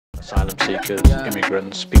asylum seekers,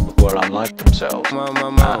 immigrants, people who are unlike themselves,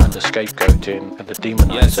 and the scapegoating and the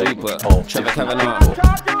demonisation of different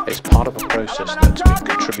people is part of a process that's been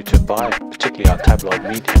contributed by particularly our tabloid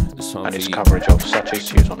media and its coverage of such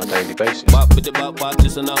issues on a daily basis.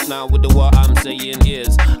 Listen up now with the what I'm saying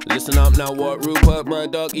is. Listen up now what Rupert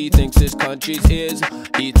Murdoch, he thinks his country's is.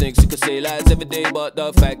 He thinks he could say lies every day, but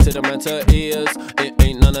the fact of the matter is, it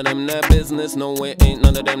ain't none of them their business, no it ain't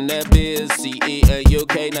none of them their biz. CE and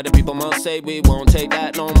UK, now the people must say we won't take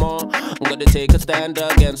that no more. I'm gonna take a stand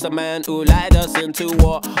against the man who lied us into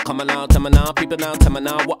war. Come on now, tell me now, people now, tell me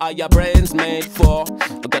now, what are your brains made for?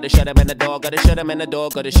 I gotta shut him in the door, gotta shut him in the door,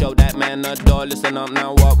 gotta show that man the door. Listen up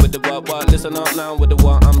now, what with the what, listen up now with the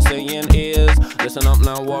what I'm saying is. Listen up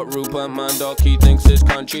now, what Rupert Murdoch, he thinks his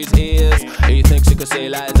country's is. He thinks he could say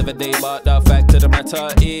lies every day, but the fact of the matter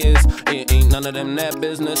is, it ain't none of them their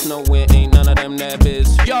business, no it ain't none of them their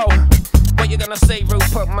biz. Yo, what you gonna say,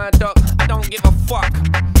 Rupert Murdoch? I don't give a fuck.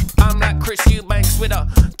 I'm like Chris Eubanks with a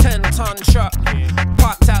 10-ton truck,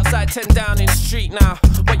 parked outside 10 Downing Street now.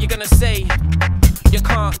 What you gonna say? You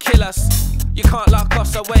can't kill us, you can't lock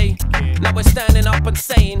us away. Now we're standing up and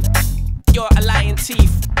saying, you're a lying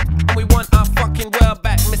thief, and we want our fucking world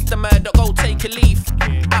back. Mr. Murdoch, go take a leaf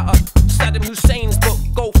out of Saddam Hussein's book,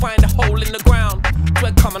 go find a hole in the ground.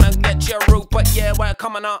 We're coming and get you, Rupert, yeah, we're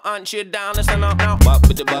coming out, hunt you down. Listen up now,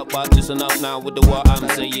 listen up now with the what I'm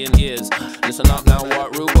saying is. Listen up now,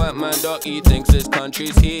 what Rupert Murdoch, he thinks his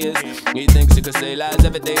country's his. He thinks he could say lies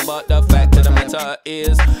every day, but the fact of the matter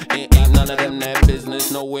is, it ain't none of them their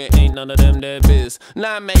business, no it ain't none of them their biz.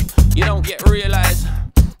 Nah mate, you don't get realized,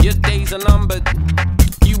 your days are numbered.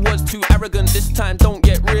 You was too arrogant this time, don't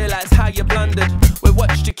yet realise how you blundered. We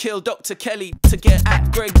watched you kill Dr. Kelly to get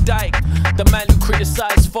at Greg Dyke, the man who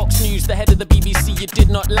criticised Fox News, the head of the BBC you did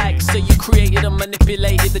not like. So you created and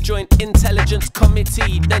manipulated the Joint Intelligence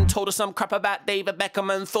Committee, then told us some crap about David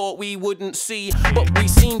Beckham and thought we wouldn't see. But we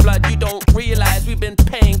seen blood, you don't realise we've been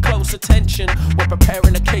paying close attention. We're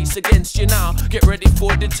preparing a case against you now, get ready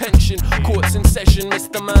for detention. Court's in session,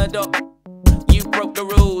 Mr. Murdoch, you broke the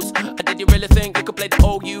rules. Did you really think you could play the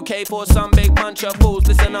whole UK for some big bunch of fools?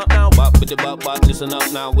 Listen up now, listen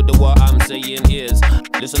up now with the what I'm saying is.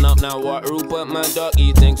 Listen up now, what Rupert Murdoch,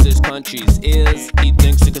 he thinks his country's is. He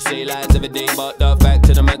thinks he could say lies every day, but the fact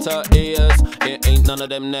of the matter is, it ain't none of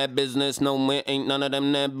them their business, no it ain't none of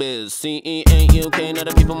them their biz. CE ain't UK, now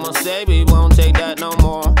the people must say we won't take that no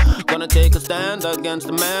more. Gonna take a stand against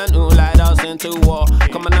the man who lied us into war.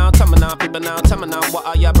 Come on now, tell me now, people now, tell me now, what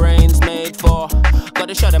are your brains made for?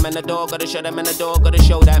 Gotta shut him in the door, gotta shut him in the door, gotta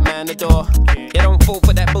show that man the door. You don't fall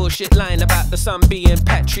for that bullshit line about the sun being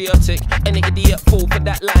patriotic. Any idiot fall for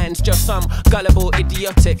that line's just some gullible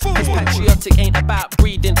idiotic. Cause patriotic ain't about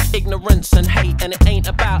breeding ignorance and hate, and it ain't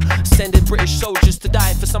about sending British soldiers to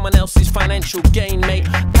die for someone else's financial gain, mate.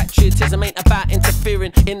 Patriotism ain't about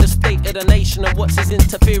interfering in the state of the nation, and what's his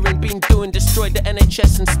interfering been doing? Destroyed the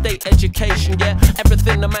NHS and state education, yeah.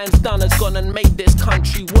 Everything the man's done has gone and made this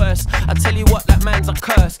country worse. I tell you what, that man's a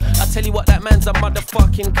curse. I tell you what, that man's a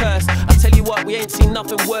motherfucking curse. I tell you what, we ain't seen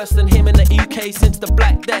nothing worse than him in the UK since the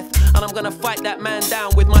Black Death, and I'm gonna fight that man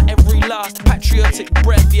down with my every last patriotic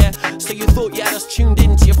breath, yeah. So you thought you had us tuned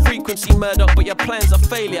into your frequency, Murdoch, but your plan's a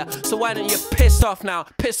failure. So why don't you piss off now?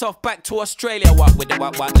 Piss off back to Australia. What with the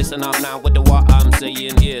what? Listen up now with the what I'm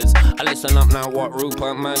saying is. I listen up now, what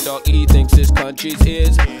Rupert Murdoch, he thinks his country's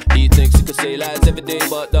is. He thinks he could say lies every day,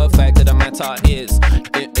 but the fact of the matter is,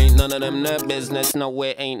 it ain't none of them their business, no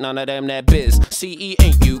it ain't none of them their biz. CE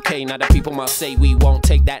ain't UK, now the people must say we won't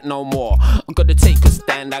take that no more. I'm gonna take a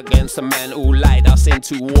stand against a man who lied us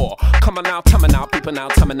into war. Come on now, tell me now, people now,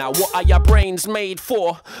 tell me now, what are your brains made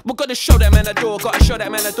for? We're gonna show them in the door, gotta show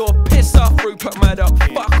them in the door. Piss off, Rupert Murdoch,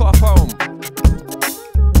 fuck off home.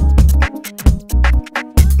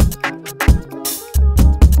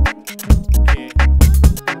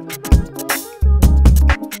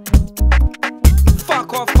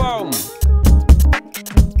 Fuck off home.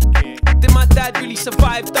 Did my dad really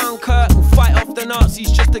survive Dunkirk and fight off the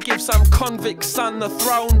Nazis just to give some convict son the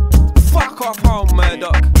throne? Fuck off home,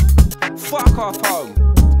 Murdoch. Fuck off home.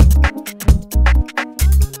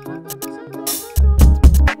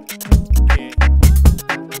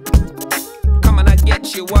 Come on, I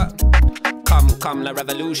get you what? Come come, the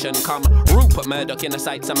revolution, come. Rupert Murdoch in the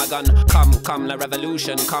sights of my gun, come, the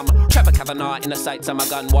revolution, come. Trevor Kavanagh in the sights of my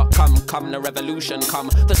gun, what, come, the revolution, come.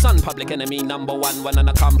 The Sun, public enemy #1, when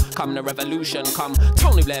I come, the revolution, come.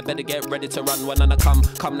 Tony Blair better get ready to run when I come,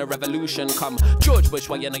 the revolution, come. George Bush,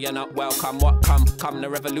 well, you're not welcome, what, come, the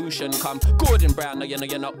revolution, come. Gordon Brown, no,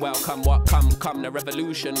 you're not welcome, what, come, the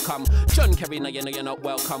revolution, come. John Kerry, no, you're not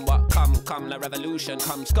welcome, what, come, the revolution,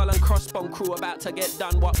 come. Skull and Crossbone crew about to get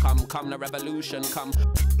done, what, come, the revolution, come.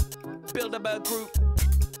 Bilderberg Group,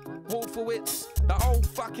 Wolfowitz, the whole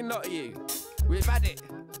fucking lot of you. We've had it.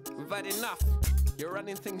 We've had enough. You're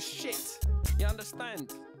running things shit. You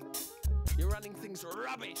understand? You're running things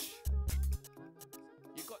rubbish.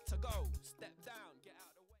 You got to go. Step down. Get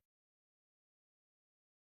out of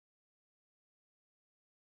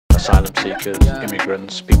the way. Asylum seekers,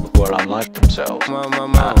 immigrants, people who are unlike themselves,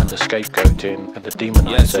 and the scapegoating and the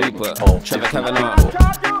demonising of different people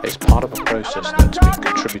is part of a process that's been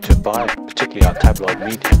contributed by particularly our tabloid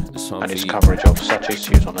media and its coverage of such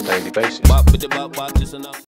issues on a daily basis.